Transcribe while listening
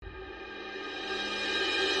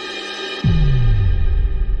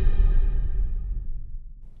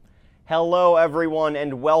Hello everyone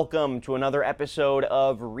and welcome to another episode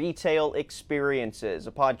of Retail Experiences,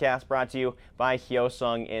 a podcast brought to you by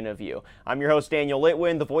Hyosung Interview. I'm your host Daniel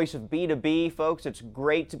Litwin, the voice of B2B. Folks, it's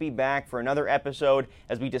great to be back for another episode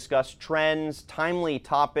as we discuss trends, timely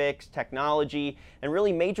topics, technology, and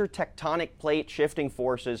really major tectonic plate shifting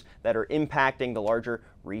forces that are impacting the larger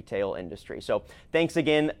retail industry. So thanks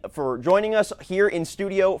again for joining us here in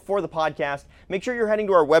studio for the podcast. Make sure you're heading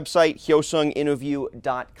to our website,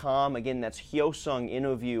 hyosunginterview.com. Again, that's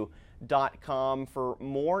hyosunginterview.com for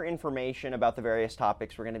more information about the various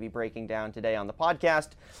topics we're going to be breaking down today on the podcast,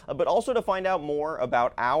 but also to find out more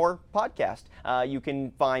about our podcast. You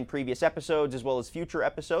can find previous episodes as well as future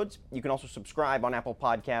episodes. You can also subscribe on Apple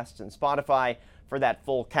Podcasts and Spotify for that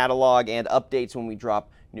full catalog and updates when we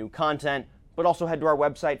drop new content, but also head to our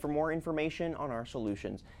website for more information on our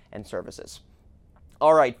solutions and services.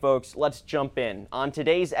 All right, folks, let's jump in. On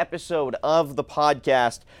today's episode of the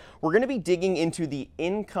podcast, we're going to be digging into the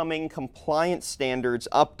incoming compliance standards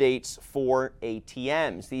updates for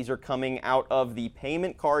ATMs. These are coming out of the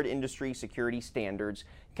Payment Card Industry Security Standards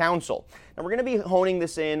Council. Now, we're going to be honing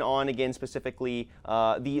this in on, again, specifically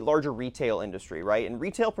the larger retail industry, right? And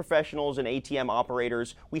retail professionals and ATM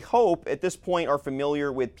operators, we hope at this point are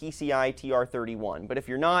familiar with PCI TR-31. But if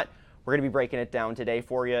you're not, we're going to be breaking it down today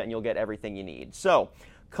for you, and you'll get everything you need. So,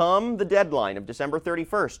 come the deadline of December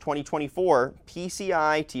 31st, 2024,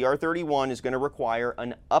 PCI TR-31 is going to require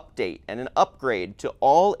an update and an upgrade to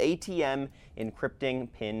all ATM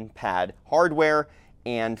encrypting PIN pad hardware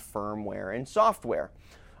and firmware and software.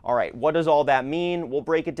 All right, what does all that mean? We'll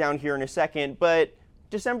break it down here in a second, but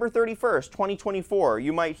December 31st, 2024,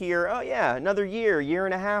 you might hear, oh yeah, another year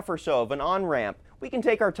and a half or so of an on-ramp. We can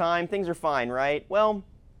take our time, things are fine, right? Well,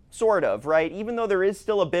 sort of, right? Even though there is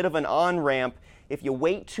still a bit of an on-ramp, if you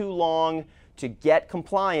wait too long to get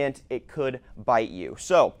compliant, it could bite you.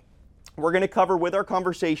 So, we're going to cover with our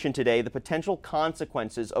conversation today the potential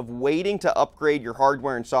consequences of waiting to upgrade your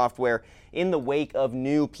hardware and software in the wake of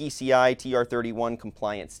new PCI TR-31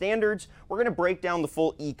 compliant standards. We're going to break down the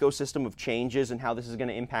full ecosystem of changes and how this is going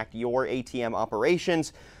to impact your ATM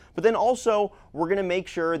operations. But then also, we're going to make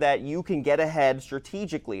sure that you can get ahead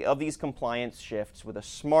strategically of these compliance shifts with a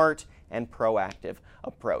smart and proactive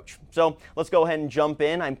approach. So let's go ahead and jump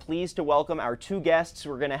in. I'm pleased to welcome our two guests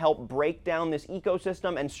who are going to help break down this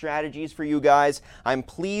ecosystem and strategies for you guys. I'm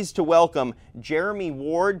pleased to welcome Jeremy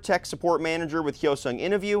Ward, Tech Support Manager with Hyosung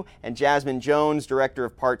Interview, and Jasmine Jones, Director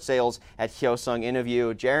of Part Sales at Hyosung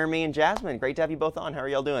Interview. Jeremy and Jasmine, great to have you both on. How are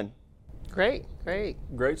y'all doing? Great. Great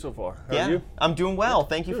so far. How are you? I'm doing well.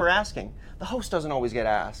 Thank you for asking. The host doesn't always get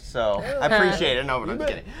asked, so I appreciate it. No, but I'm just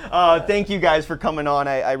kidding. Thank you guys for coming on.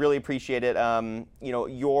 I really appreciate it.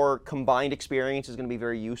 Your combined experience is going to be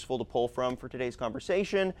very useful to pull from for today's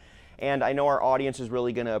conversation, and I know our audience is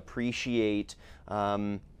really going to appreciate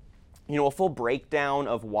a full breakdown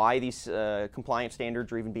of why these compliance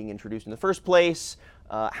standards are even being introduced in the first place,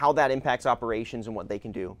 how that impacts operations, and what they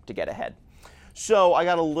can do to get ahead. So I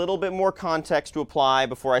got a little bit more context to apply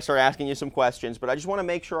before I start asking you some questions, but I just want to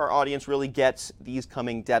make sure our audience really gets these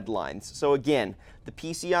coming deadlines. So again, the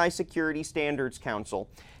PCI Security Standards Council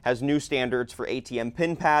has new standards for ATM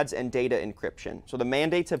PIN pads and data encryption. So the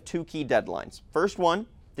mandates have two key deadlines. First one,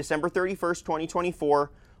 December 31st, 2024,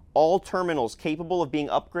 all terminals capable of being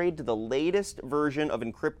upgraded to the latest version of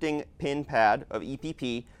encrypting PIN pad of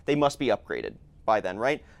EPP, they must be upgraded by then,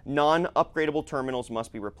 right? Non-upgradable terminals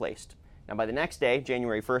must be replaced. Now, by the next day,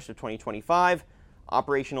 January 1st of 2025,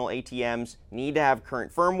 operational ATMs need to have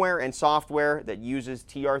current firmware and software that uses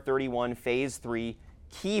TR31 Phase 3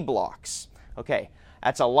 key blocks. Okay,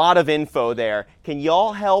 that's a lot of info there. Can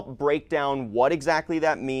y'all help break down what exactly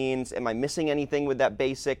that means? Am I missing anything with that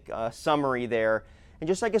basic summary there? And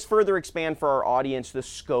just, I guess, further expand for our audience the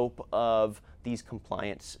scope of these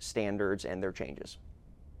compliance standards and their changes.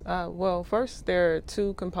 Well, first, there are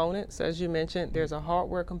two components. As you mentioned, there's a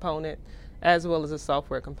hardware component as well as a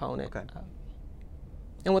software component. Okay.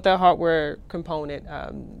 And with that hardware component,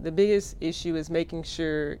 the biggest issue is making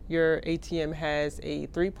sure your ATM has a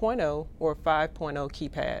 3.0 or 5.0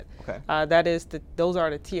 keypad. Okay. Those are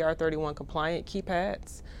the TR31 compliant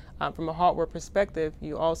keypads. From a hardware perspective,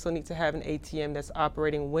 you also need to have an ATM that's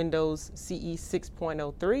operating Windows CE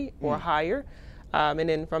 6.03 or higher. And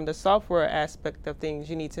then from the software aspect of things,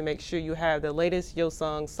 you need to make sure you have the latest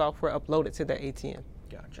Hyosung software uploaded to the ATM.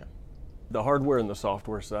 Gotcha. The hardware and the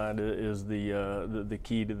software side is the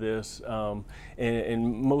key to this,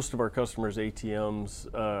 and most of our customers' ATMs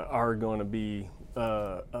are going to be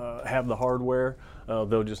have the hardware.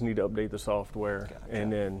 They'll just need to update the software, Gotcha. And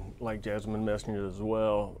then, like Jasmine mentioned as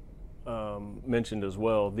well,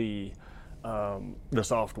 the the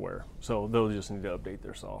software. So they'll just need to update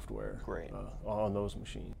their software. Great. On those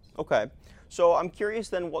machines. Okay. So I'm curious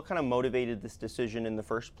then, what kind of motivated this decision in the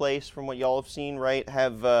first place from what y'all have seen, right?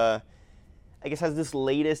 I guess, has this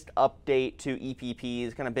latest update to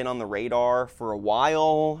EPPs kind of been on the radar for a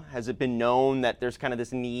while? Has it been known that there's kind of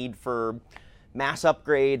this need for mass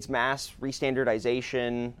upgrades, mass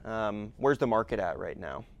restandardization? Where's the market at right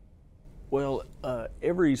now? Well,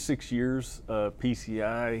 every 6 years,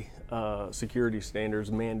 PCI Security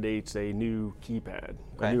Standards mandates a new keypad,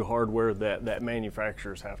 a new hardware that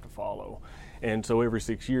manufacturers have to follow. And so every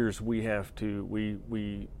 6 years we have to,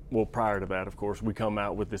 well, prior to that, of course, we come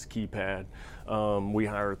out with this keypad. We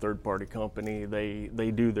hire a third-party company.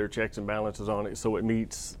 They do their checks and balances on it so it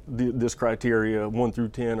meets this criteria 1 through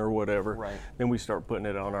 10 or whatever. Right. Then we start putting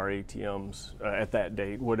it on our ATMs at that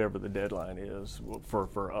date, whatever the deadline is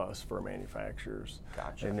for us, for manufacturers.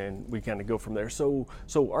 Gotcha. And then we kind of go from there. So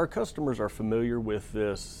our customers are familiar with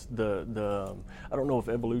this. I don't know if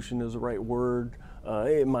evolution is the right word.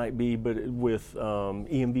 It might be, but with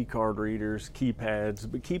EMV card readers,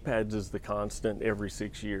 keypads, but keypads is the constant every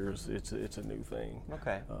 6 years. It's a new thing.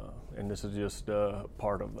 Okay. And this is just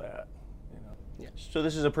part of that. Yeah. So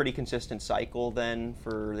this is a pretty consistent cycle then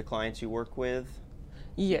for the clients you work with?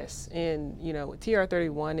 Yes, and with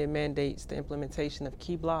TR31, it mandates the implementation of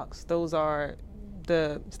key blocks. Those are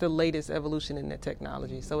it's the latest evolution in that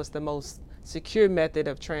technology. So it's the most secure method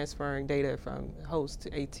of transferring data from host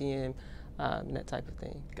to ATM. And that type of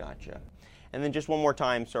thing. Gotcha. And then just one more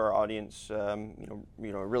time, so our audience,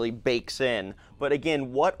 really bakes in. But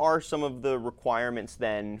again, what are some of the requirements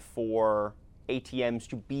then for ATMs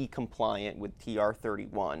to be compliant with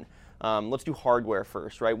TR31? Let's do hardware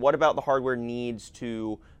first, right? What about the hardware needs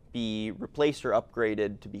to be replaced or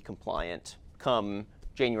upgraded to be compliant come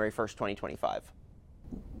January 1st, 2025?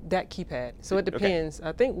 That keypad. So it depends. Okay.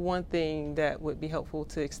 I think one thing that would be helpful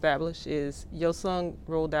to establish is Yosung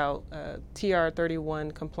rolled out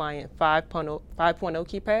TR31 compliant 5.0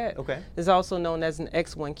 keypad. Okay. It's also known as an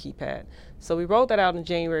X1 keypad. So we rolled that out in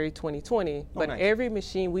January 2020, but nice. Every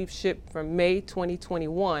machine we've shipped from May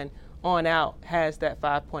 2021 on out has that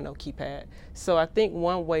 5.0 keypad. So I think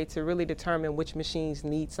one way to really determine which machines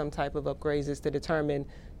need some type of upgrades is to determine,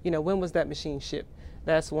 when was that machine shipped.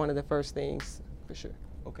 That's one of the first things. For sure.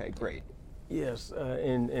 Okay, great. Yes,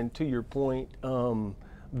 and to your point,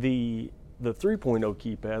 the 3.0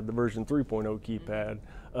 keypad, the version 3.0 keypad,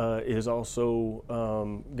 is also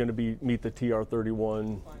going to meet the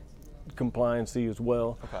TR31 compliancy as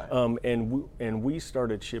well. Okay. And we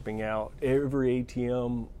started shipping out every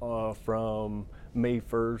ATM from May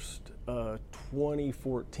 1st,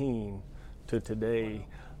 2014 to today.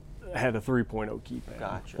 Had a 3.0 keypad.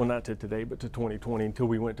 Gotcha. Well, not to today, but to 2020 until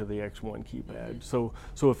we went to the X1 keypad. So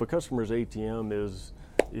if a customer's ATM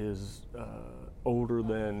is older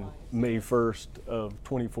than May 1st of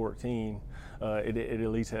 2014, it at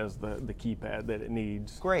least has the keypad that it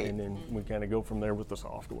needs. Great. And then we kind of go from there with the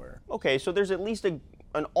software. Okay, so there's at least an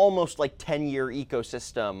almost like 10-year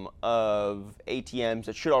ecosystem of ATMs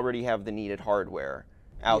that should already have the needed hardware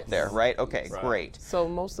out there, right? Okay, right. Great. So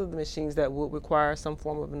most of the machines that would require some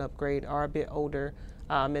form of an upgrade are a bit older,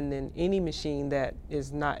 and then any machine that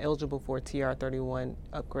is not eligible for TR31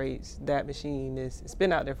 upgrades, that machine it's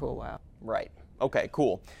been out there for a while. Right. Okay,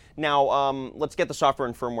 cool. Now, let's get the software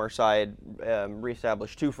and firmware side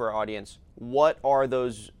reestablished too for our audience. What are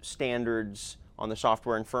those standards on the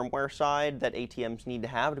software and firmware side that ATMs need to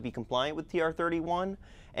have to be compliant with TR31?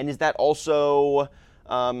 And is that also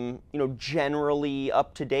generally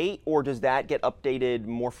up to date, or does that get updated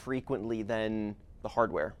more frequently than the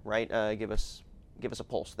hardware, right? Give us a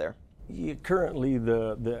pulse there. Yeah, currently,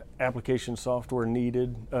 the application software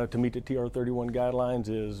needed to meet the TR31 guidelines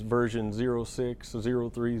is version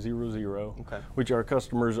 060300, which our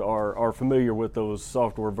customers are familiar with those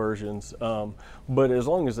software versions. But as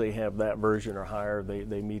long as they have that version or higher,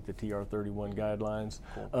 they meet the TR31 guidelines.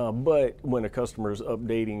 Cool. But when a customer is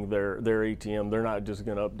updating their ATM, they're not just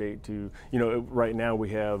going to update to, right now we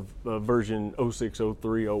have version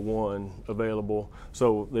 060301 available,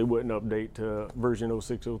 so they wouldn't update to version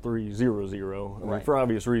 060300. Right. For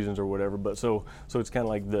obvious reasons or whatever, but so it's kind of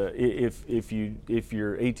like if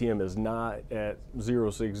your ATM is not at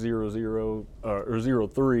 0600 or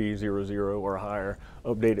 0300 or higher,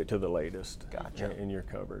 update it to the latest. Gotcha. And you're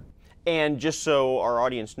covered. And just so our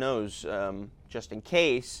audience knows, just in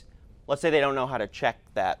case, let's say they don't know how to check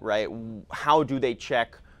that, right? How do they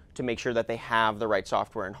check to make sure that they have the right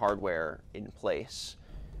software and hardware in place?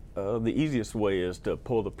 The easiest way is to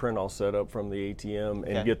pull the print-all setup from the ATM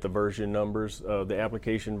and get the version numbers. The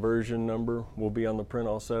application version number will be on the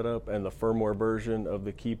print-all setup, and the firmware version of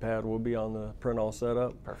the keypad will be on the print-all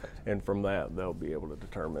setup. Perfect. And from that, they'll be able to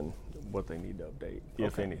determine what they need to update,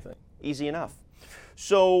 if anything. Easy enough.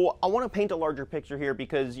 So I want to paint a larger picture here,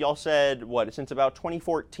 because y'all said, since about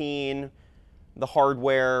 2014, the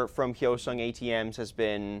hardware from Hyosung ATMs has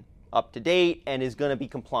been up to date and is going to be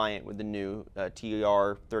compliant with the new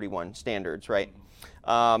TR31 standards, right?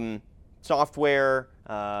 Software,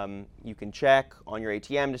 you can check on your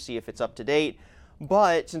ATM to see if it's up to date.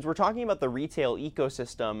 But since we're talking about the retail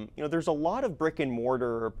ecosystem, there's a lot of brick and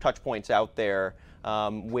mortar touch points out there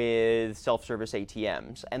with self-service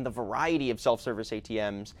ATMs, and the variety of self-service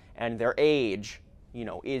ATMs and their age,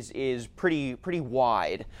 is pretty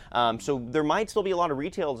wide. So there might still be a lot of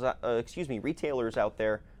retailers out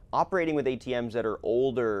there operating with ATMs that are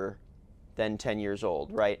older than 10 years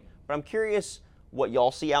old, right? But I'm curious what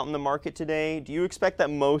y'all see out in the market today. Do you expect that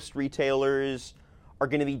most retailers are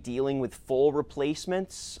going to be dealing with full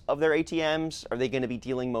replacements of their ATMs? Are they going to be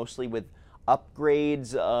dealing mostly with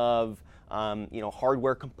upgrades of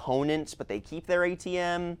hardware components, but they keep their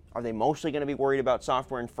ATM? Are they mostly going to be worried about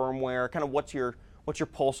software and firmware? Kind of what's your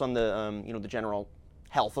pulse on the the general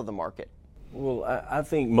health of the market? Well, I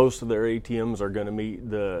think most of their ATMs are going to meet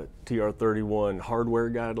the TR31 hardware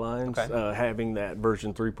guidelines, having that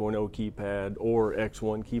version 3.0 keypad or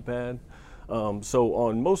X1 keypad. So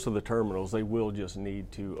on most of the terminals, they will just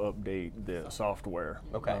need to update the software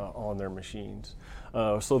on their machines.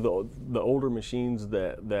 So the older machines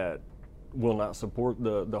that will not support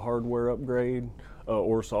the hardware upgrade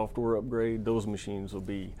or software upgrade, those machines will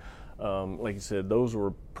be like you said, those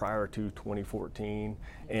were prior to 2014,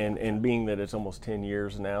 and being that it's almost 10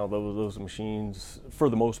 years now, those machines, for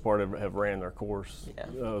the most part, have ran their course.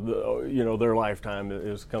 Yeah. Their lifetime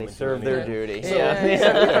is coming. They serve their duty.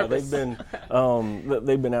 So,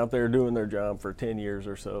 they've been out there doing their job for 10 years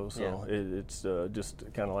or so. So it's just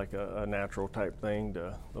kind of like a natural type thing.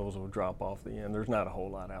 Those will drop off the end. There's not a whole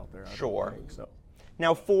lot out there. I don't think, so.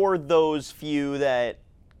 Now, for those few that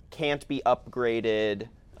can't be upgraded,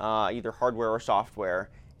 either hardware or software,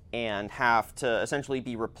 and have to essentially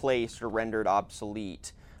be replaced or rendered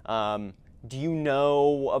obsolete, do you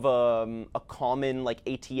know of a common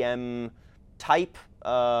ATM type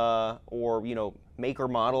or make or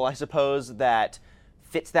model, I suppose, that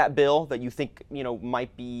fits that bill that you think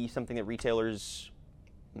might be something that retailers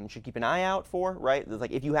should keep an eye out for, right? It's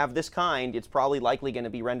like, if you have this kind, it's probably likely going to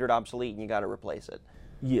be rendered obsolete and you got to replace it.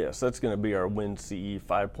 Yes, that's going to be our WinCE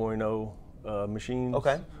 5.0 machines.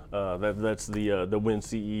 Okay. That's the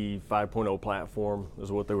WinCE 5.0 platform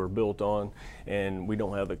is what they were built on, and we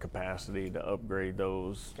don't have the capacity to upgrade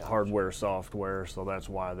those hardware, software, so that's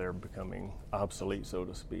why they're becoming obsolete, so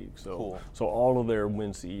to speak. So, so all of their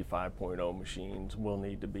WinCE 5.0 machines will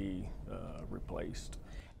need to be replaced.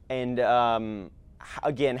 And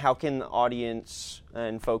again, how can the audience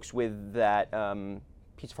and folks with that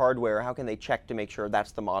piece of hardware, how can they check to make sure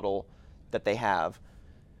that's the model that they have?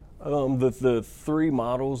 The three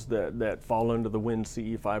models that fall under the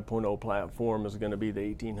WinCE 5.0 platform is going to be the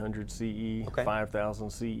 1800 CE, 5000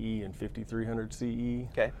 CE, and 5300 CE.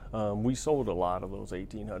 Okay. We sold a lot of those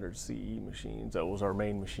 1800 CE machines. That was our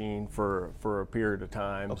main machine for a period of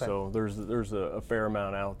time. So there's a fair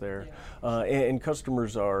amount out there, and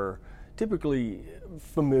customers are typically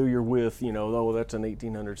familiar with, that's an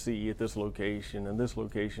 1800 CE at this location, and this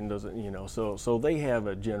location doesn't, so they have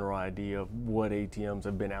a general idea of what ATMs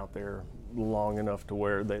have been out there long enough to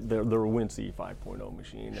where they're a WinCE 5.0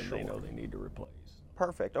 machine, and they know they need to replace.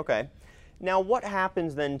 Perfect, okay. Now, what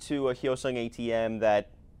happens then to a Hyosung ATM that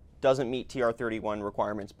doesn't meet TR31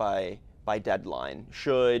 requirements by deadline?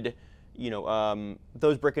 Should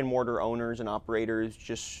those brick and mortar owners and operators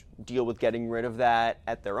just deal with getting rid of that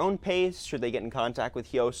at their own pace? Should they get in contact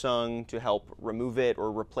with Hyosung to help remove it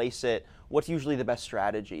or replace it? What's usually the best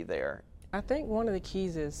strategy there? I think one of the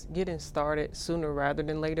keys is getting started sooner rather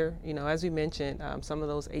than later. As we mentioned, some of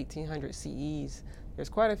those 1800 CEs, there's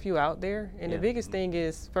quite a few out there. And the biggest thing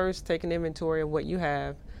is first taking inventory of what you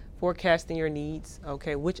have, forecasting your needs,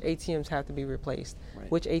 which ATMs have to be replaced,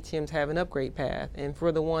 which ATMs have an upgrade path, and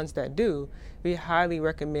for the ones that do, we highly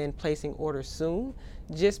recommend placing orders soon,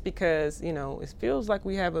 just because, it feels like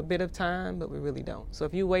we have a bit of time, but we really don't. So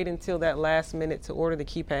if you wait until that last minute to order the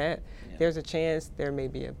keypad, there's a chance there may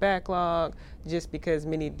be a backlog, just because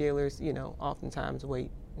many dealers, oftentimes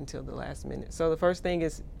wait until the last minute. So the first thing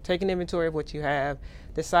is taking inventory of what you have,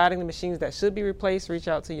 deciding the machines that should be replaced. Reach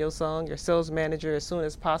out to Yosung, your sales manager, as soon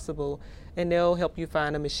as possible, and they'll help you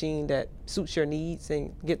find a machine that suits your needs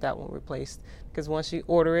and get that one replaced. Because once you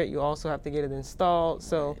order it, you also have to get it installed.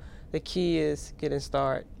 So the key is getting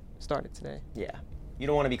started today. Yeah. You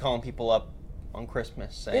don't want to be calling people up on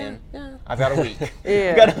Christmas saying, yeah. I've got a week.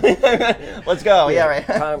 Yeah. Let's go. Yeah,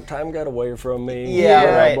 right. Time got away from me. Yeah,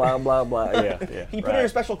 right. Blah, blah, blah. Yeah. Can you put in a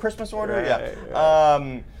special Christmas order? Right, yeah.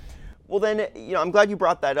 right. Well, then, I'm glad you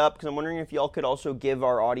brought that up, because I'm wondering if y'all could also give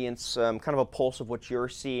our audience kind of a pulse of what you're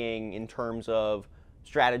seeing in terms of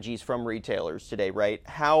strategies from retailers today, right?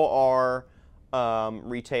 How are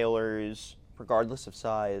retailers, regardless of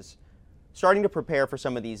size, starting to prepare for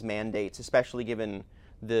some of these mandates, especially given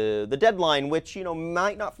the deadline, which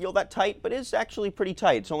might not feel that tight, but is actually pretty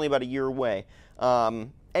tight. It's only about a year away.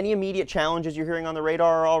 Any immediate challenges you're hearing on the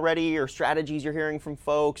radar already, or strategies you're hearing from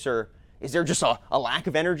folks, or is there just a lack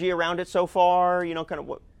of energy around it so far? Kind of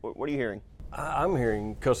what are you hearing? I'm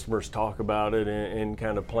hearing customers talk about it and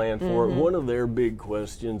kind of plan for it. One of their big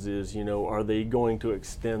questions is, are they going to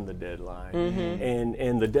extend the deadline?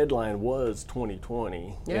 And the deadline was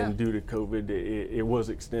 2020, and due to COVID, it was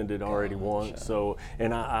extended already once. So,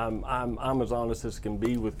 and I'm as honest as can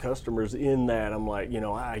be with customers in that I'm like,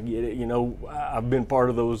 I get it. I've been part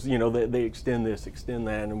of those. They extend this, extend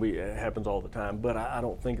that, and it happens all the time. But I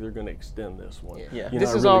don't think they're going to extend this one. Yeah.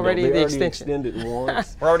 This is already the extension. Extended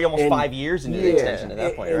once. We're already almost 5 years into the extension at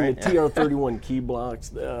that point, right? And the TR31 key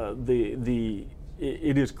blocks,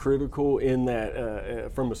 it is critical in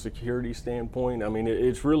that from a security standpoint. I mean,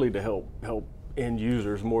 it's really to help end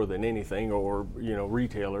users more than anything, or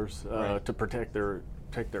retailers to protect their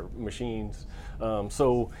machines.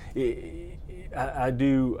 So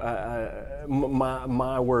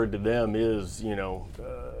my word to them is,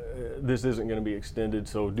 this isn't going to be extended,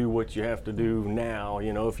 so do what you have to do now.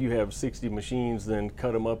 If you have 60 machines, then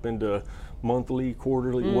cut them up into monthly,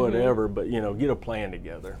 quarterly, whatever, but get a plan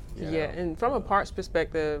together. Yeah, and from a parts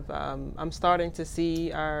perspective, I'm starting to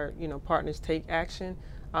see our partners take action.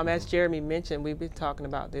 As Jeremy mentioned, we've been talking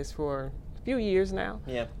about this for a few years now.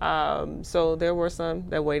 Yeah. So there were some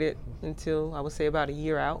that waited until, I would say, about a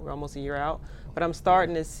year out, or almost a year out. But I'm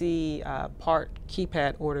starting to see part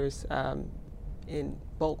keypad orders in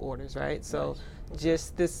bulk orders, right? So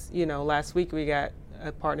just this, last week we got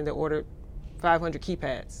a partner that ordered 500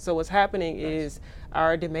 keypads. So what's happening is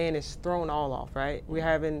our demand is thrown all off, right? We're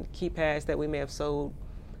having keypads that we may have sold,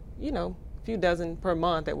 a few dozen per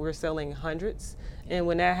month that we're selling hundreds. And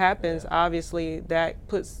when that happens, obviously that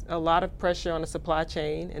puts a lot of pressure on the supply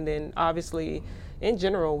chain. And then obviously, in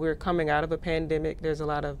general, we're coming out of a pandemic. There's a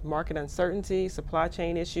lot of market uncertainty, supply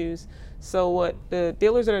chain issues. So what the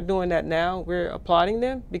dealers that are doing that now, we're applauding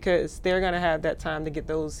them, because they're going to have that time to get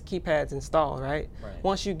those keypads installed, right?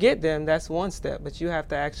 Once you get them, that's one step, but you have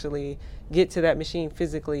to actually get to that machine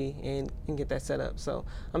physically and get that set up. So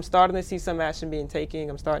I'm starting to see some action being taken.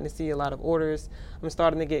 I'm starting to see a lot of orders. I'm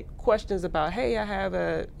starting to get questions about, hey, I have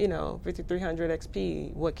a 5300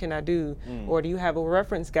 XP, what can I do? Or do you have a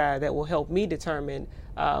reference guide that will help me determine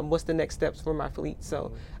what's the next steps for my fleet?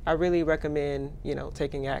 So I really recommend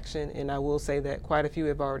taking action, and I will say that quite a few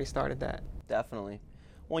have already started that. Definitely.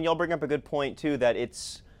 Well, and y'all bring up a good point too, that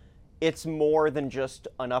it's more than just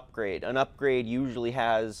an upgrade. An upgrade usually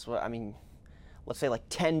has, let's say like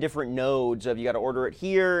 10 different nodes of, you got to order it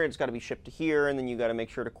here, it's got to be shipped to here, and then you got to make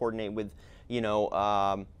sure to coordinate with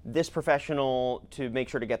this professional to make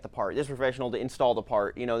sure to get the part, this professional to install the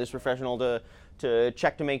part, this professional to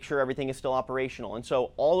check to make sure everything is still operational. And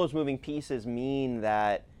so all those moving pieces mean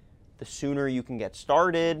that the sooner you can get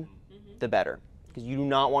started, the better. Because you do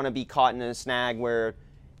not want to be caught in a snag where,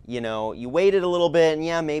 you waited a little bit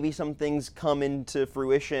and maybe some things come into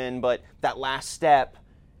fruition, but that last step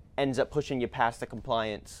ends up pushing you past the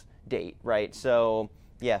compliance date, right? So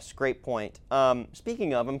yes, great point.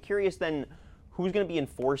 Speaking of, I'm curious then, who's going to be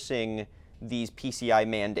enforcing these PCI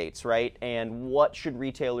mandates, right? And what should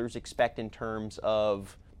retailers expect in terms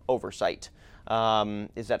of oversight?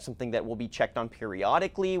 Is that something that will be checked on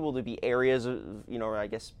periodically? Will there be areas of,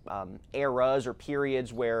 eras or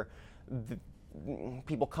periods where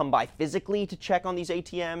people come by physically to check on these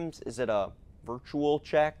ATMs? Is it a virtual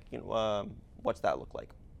check? What's that look like?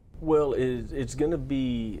 Well, it's going to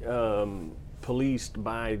be policed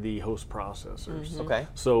by the host processors. Okay.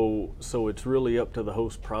 So it's really up to the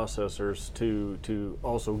host processors to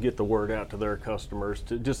also get the word out to their customers,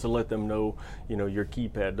 to let them know, your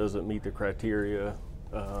keypad doesn't meet the criteria,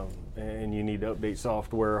 and you need to update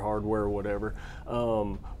software, hardware, whatever.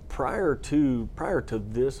 Prior to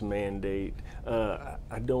this mandate,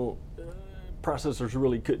 processors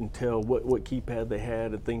really couldn't tell what keypad they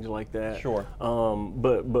had and things like that. Sure.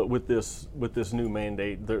 But with this new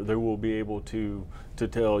mandate, they will be able to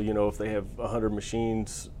tell, if they have 100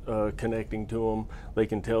 machines connecting to them, they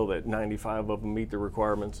can tell that 95 of them meet the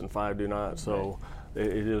requirements and 5 do not. So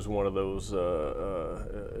it is one of those,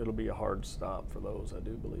 it'll be a hard stop for those, I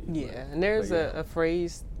do believe. Yeah, and there's a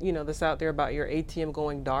phrase, that's out there about your ATM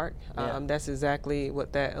going dark. That's exactly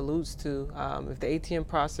what that alludes to. If the ATM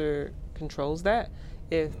processor controls that,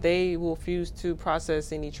 if they will refuse to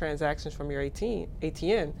process any transactions from your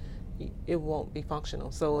ATM, it won't be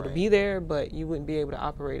functional. So it'll be there, but you wouldn't be able to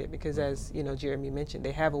operate it because, as Jeremy mentioned,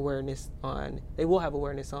 they will have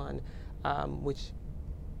awareness on which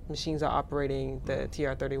machines are operating the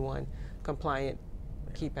TR31 compliant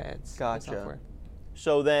keypads. Gotcha. And software.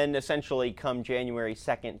 So then essentially come January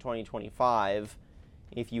 2nd, 2025,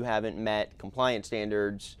 if you haven't met compliance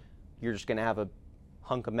standards, you're just going to have a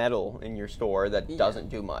hunk of metal in your store that doesn't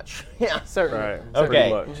do much. Yeah. Certainly. Right.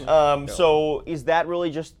 Okay. So is that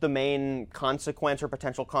really just the main consequence or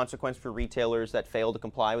potential consequence for retailers that fail to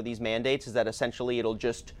comply with these mandates? Is that essentially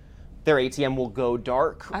their ATM will go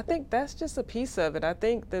dark? I think that's just a piece of it. I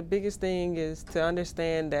think the biggest thing is to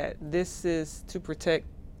understand that this is to protect,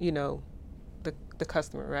 the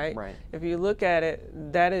customer, right? Right. If you look at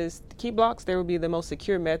it, that is key blocks. There will be the most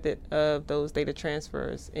secure method of those data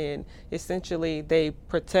transfers, and essentially they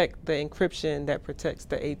protect the encryption that protects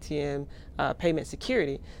the ATM payment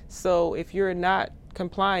security. So if you're not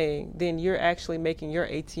complying, then you're actually making your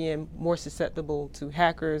ATM more susceptible to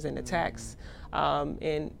hackers and attacks.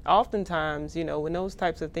 And oftentimes, when those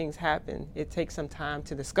types of things happen, it takes some time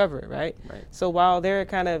to discover it, right? So while they're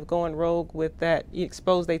kind of going rogue with that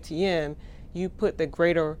exposed ATM, you put the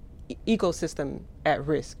greater ecosystem at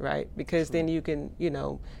risk, right? Because then you can,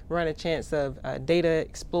 run a chance of data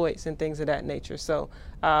exploits and things of that nature. So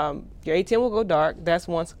your ATM will go dark. That's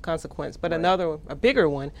one consequence. But another, a bigger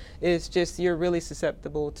one, is just you're really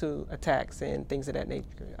susceptible to attacks and things of that nature,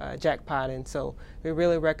 jackpotting. So we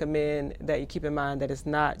really recommend that you keep in mind that it's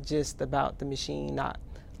not just about the machine not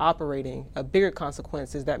operating. A bigger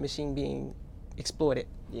consequence is that machine being exploited.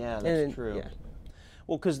 Yeah, that's true. Yeah.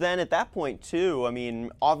 Well, because then at that point too,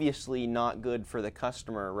 obviously not good for the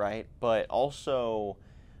customer, right? But also,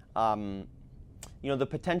 the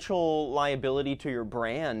potential liability to your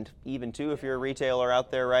brand, even too, if you're a retailer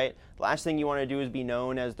out there, right? The last thing you want to do is be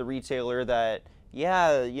known as the retailer that,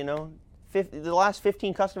 the last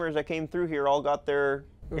 15 customers that came through here all got their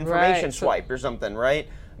information swiped or something, right?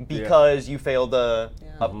 Because you failed to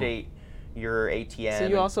update your ATM. So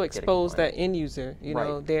you also expose that end user,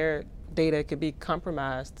 their data could be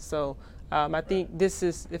compromised. So I think this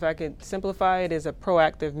is, if I could simplify it, is a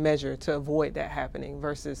proactive measure to avoid that happening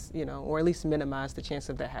versus, or at least minimize the chance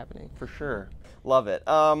of that happening. For sure. Love it.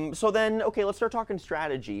 So then, okay, let's start talking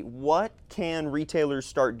strategy. What can retailers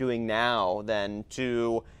start doing now then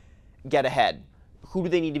to get ahead? Who do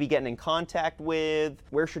they need to be getting in contact with?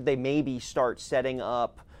 Where should they maybe start setting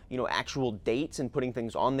up, actual dates and putting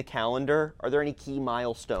things on the calendar? Are there any key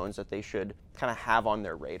milestones that they should kind of have on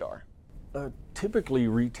their radar? Typically,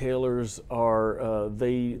 retailers are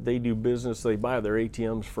they do business. They buy their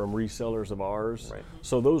ATMs from resellers of ours. Right.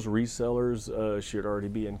 So those resellers should already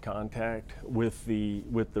be in contact with the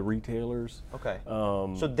retailers. Okay.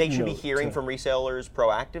 So they should be hearing from resellers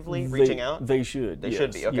proactively, reaching out. They should. They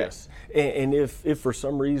should be. Okay. Yes. And if for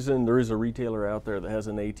some reason there is a retailer out there that has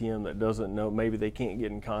an ATM that doesn't know, maybe they can't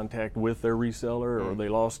get in contact with their reseller, or they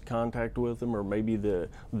lost contact with them, or maybe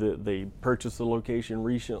they purchased the location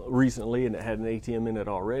recently and it had an ATM in it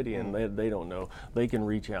already, and they don't know, they can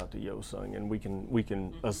reach out to Yosung, and we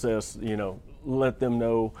can assess, let them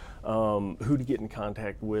know who to get in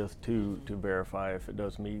contact with to verify if it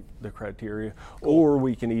does meet the criteria. Or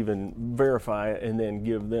we can even verify it and then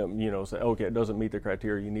give them, say, okay, it doesn't meet the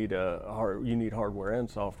criteria, you need hardware and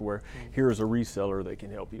software. Here's a reseller that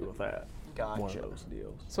can help you with that. Gotcha. One of those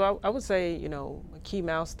deals. So I would say, a key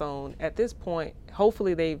milestone at this point,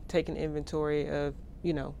 hopefully they've taken inventory of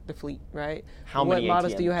the fleet, right? What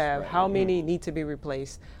models ATMs, do you have? right? How many need to be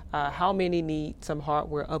replaced? How many need some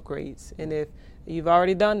hardware upgrades? And if you've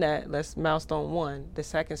already done that, that's milestone one. The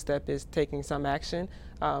second step is taking some action,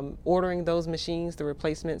 ordering those machines, the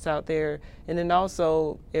replacements out there. And then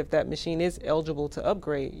also, if that machine is eligible to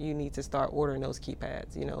upgrade, you need to start ordering those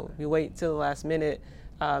keypads. If you wait till the last minute,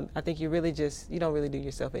 I think you don't really do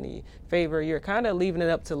yourself any favor. You're kind of leaving it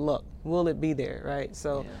up to luck. Will it be there, right?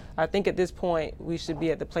 So I think at this point, we should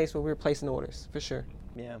be at the place where we're placing orders, for sure.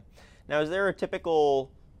 Yeah. Now, is there a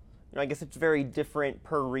typical, I guess it's very different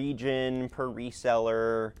per region, per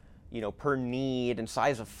reseller, per need and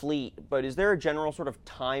size of fleet, but is there a general sort of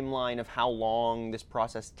timeline of how long this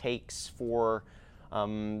process takes for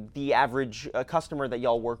the average customer that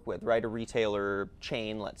y'all work with, right? A retailer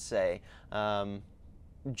chain, let's say,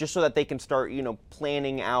 just so that they can start,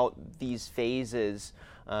 planning out these phases,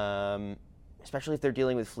 especially if they're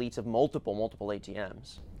dealing with fleets of multiple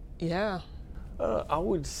ATMs. Yeah. I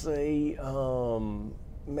would say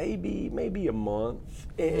maybe a month.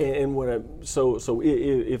 And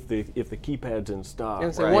if the keypad's in stock,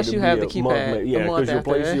 And so once you have the keypad, yeah, because you'll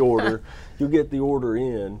place after. the order, you'll get the order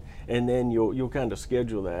in, and then you'll kind of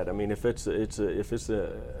schedule that. I mean, if it's an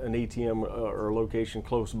ATM or location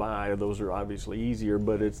close by, those are obviously easier.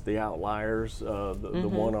 But it's the outliers, the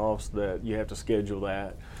one-offs that you have to schedule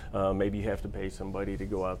that. Maybe you have to pay somebody to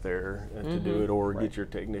go out there to do it, or get your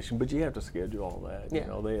technician. But you have to schedule all that. Yeah.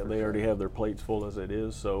 They already have their plates full as it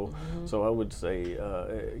is. So I would say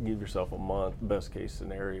give yourself a month, best case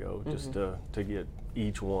scenario, just to get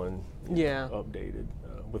each one updated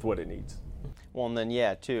with what it needs. Well, and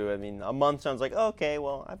then too. I mean, a month sounds like, okay,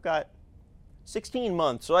 well, I've got 16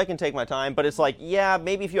 months, so I can take my time. But it's like,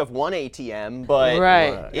 maybe if you have one ATM,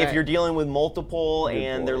 but if you're dealing with multiple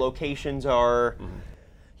and their locations are,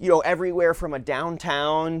 everywhere from a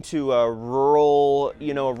downtown to a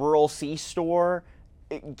rural C-store,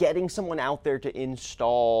 getting someone out there to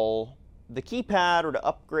install the keypad or to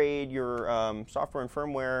upgrade your software and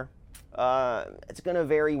firmware, it's going to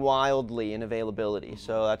vary wildly in availability.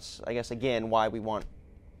 So that's, I guess, again, why we want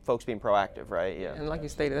folks being proactive, right? Yeah. And like you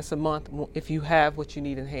stated, that's a month if you have what you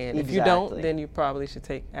need in hand. Exactly. If you don't, then you probably should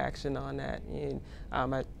take action on that. And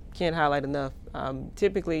I can't highlight enough.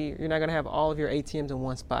 Typically, you're not going to have all of your ATMs in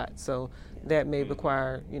one spot, so that may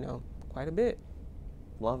require, quite a bit.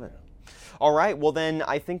 Love it. All right, well then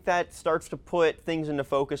I think that starts to put things into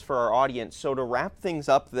focus for our audience. So to wrap things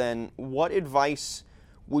up then, what advice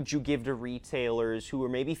would you give to retailers who are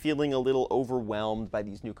maybe feeling a little overwhelmed by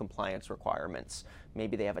these new compliance requirements?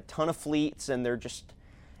 Maybe they have a ton of fleets and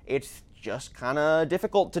it's just kind of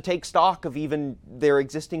difficult to take stock of even their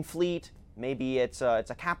existing fleet. Maybe it's a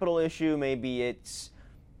capital issue, maybe it's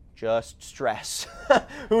just stress.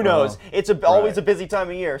 Who knows? It's always a busy time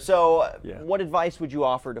of year. So what advice would you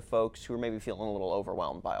offer to folks who are maybe feeling a little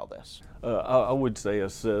overwhelmed by all this? I would say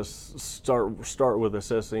start with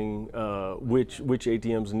assessing which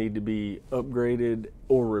ATMs need to be upgraded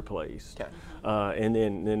or replaced. Okay. And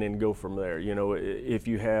then go from there. If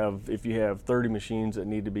you have 30 machines that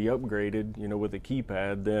need to be upgraded, with a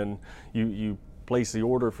keypad, then you place the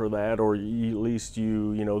order for that, or at least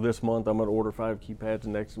this month I'm going to order 5 keypads,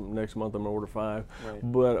 and next month I'm going to order 5.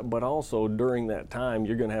 Right. But also during that time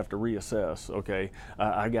you're going to have to reassess. Okay,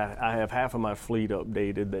 I have half of my fleet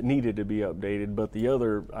updated that needed to be updated, but the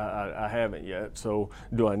other I haven't yet. So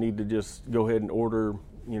do I need to just go ahead and order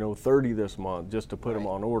 30 this month just to put them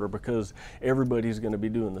on order, because everybody's going to be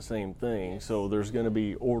doing the same thing. So there's going to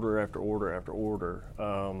be order after order after order,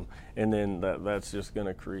 and then that's just going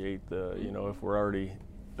to create the if we're already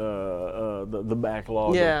the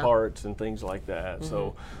backlog of parts and things like that.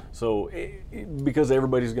 So because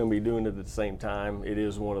everybody's going to be doing it at the same time, it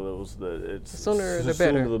is one of those that it's sooner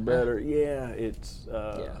the better. Yeah, it's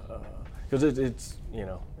because it's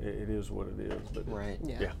it is what it is. But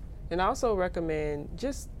yeah. And I also recommend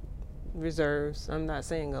just reserves. I'm not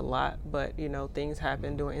saying a lot, but things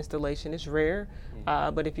happen during installation. It's rare,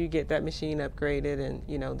 but if you get that machine upgraded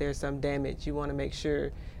and there's some damage, you want to make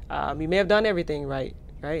sure you may have done everything right,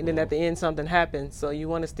 and then at the end something happens. So you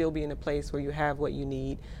want to still be in a place where you have what you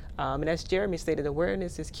need. And as Jeremy stated,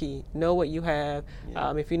 awareness is key. Know what you have.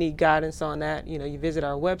 If you need guidance on that, you visit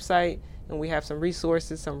our website, and we have some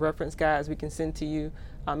resources, some reference guides we can send to you.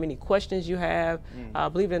 Any questions you have.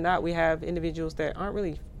 Believe it or not, we have individuals that aren't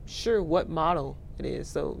really sure what model it is.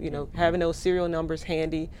 So, having those serial numbers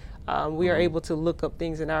handy, we are able to look up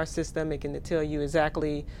things in our system and can tell you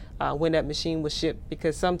exactly when that machine was shipped,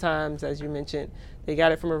 because sometimes, as you mentioned, they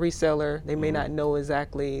got it from a reseller. They may not know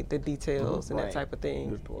exactly the details and that type of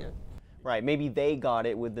thing. Right, maybe they got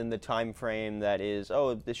it within the time frame that is,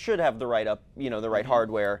 this should have the right the right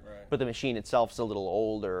hardware, but the machine itself's a little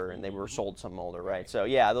older and they were sold some older, right? So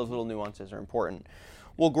those little nuances are important.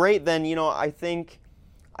 Well, great, then, I think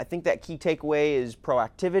that key takeaway is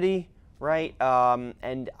proactivity, right?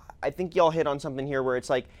 And I think y'all hit on something here where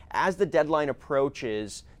it's like, as the deadline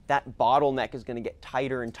approaches, that bottleneck is going to get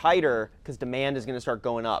tighter and tighter because demand is going to start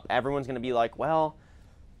going up. Everyone's going to be like, well,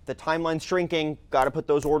 the timeline's shrinking, got to put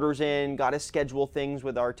those orders in, got to schedule things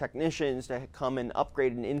with our technicians to come and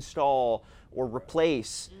upgrade and install or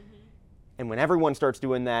replace. And when everyone starts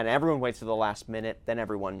doing that and everyone waits to the last minute, then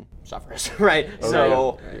everyone suffers, right?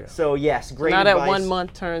 So yes, great now advice. that 1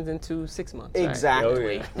 month turns into 6 months.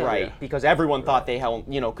 Exactly, Right? Oh, right. Because everyone thought they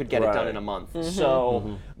could get it done in a month.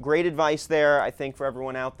 So great advice there, I think, for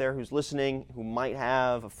everyone out there who's listening, who might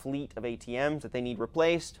have a fleet of ATMs that they need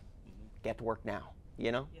replaced. Get to work now.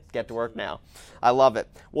 Get to work now. I love it.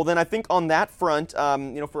 Well, then I think on that front,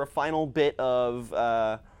 for a final bit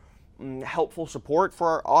of helpful support for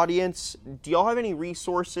our audience, do y'all have any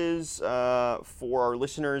resources for our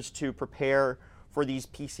listeners to prepare for these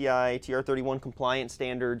PCI TR31 compliance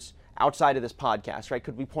standards outside of this podcast, right?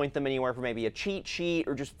 Could we point them anywhere for maybe a cheat sheet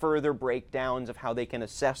or just further breakdowns of how they can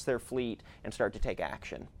assess their fleet and start to take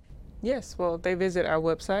action? Yes, well, if they visit our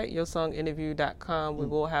website, yoursunginterview.com, we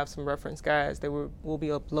will have some reference guides that we'll be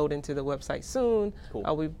uploading to the website soon. Cool.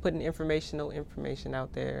 We'll be putting information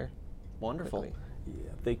out there. Wonderful. quickly.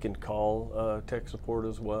 Yeah, they can call tech support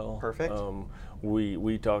as well. Perfect.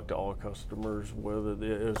 We talk to all customers,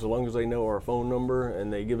 as long as they know our phone number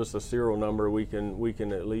and they give us a serial number, we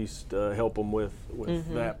can at least help them with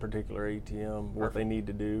that particular ATM, what they need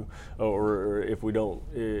to do, or if we don't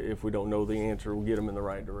know the answer, we'll get them in the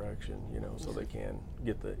right direction, so they can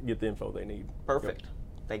get the info they need. Perfect. Yep.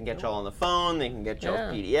 They can get y'all on the phone, they can get y'all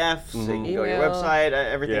Yeah. PDFs, they can go to your website,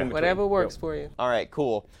 everything in between. Whatever works for you. All right,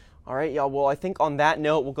 cool. All right, y'all. Well, I think on that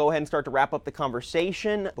note, we'll go ahead and start to wrap up the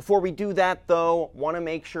conversation. Before we do that, though, want to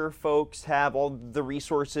make sure folks have all the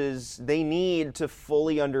resources they need to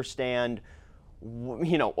fully understand,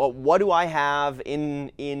 what do I have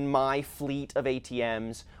in my fleet of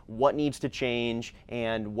ATMs, what needs to change,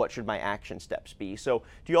 and what should my action steps be. So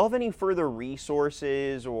do you all have any further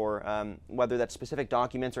resources or whether that's specific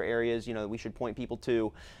documents or areas, that we should point people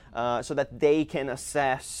to so that they can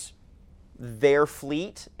assess their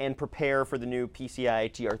fleet and prepare for the new PCI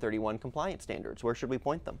TR31 compliance standards? Where should we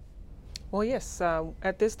point them? Well, yes.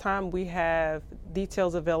 At this time, we have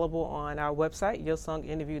details available on our website,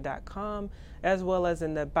 yoursunginterview.com, as well as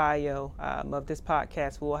in the bio of this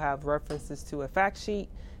podcast. We will have references to a fact sheet.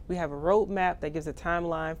 We have a roadmap that gives a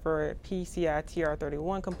timeline for PCI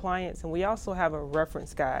TR31 compliance, and we also have a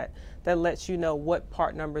reference guide that lets you know what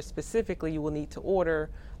part numbers specifically you will need to order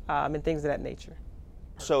and things of that nature.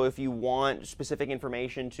 So if you want specific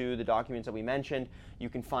information to the documents that we mentioned, you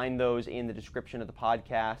can find those in the description of the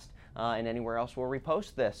podcast and anywhere else where we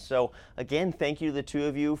post this. So again, thank you to the two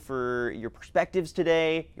of you for your perspectives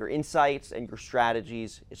today, your insights, and your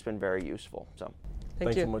strategies. It's been very useful. So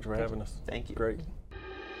Thanks so much for having us. Thank you. Great.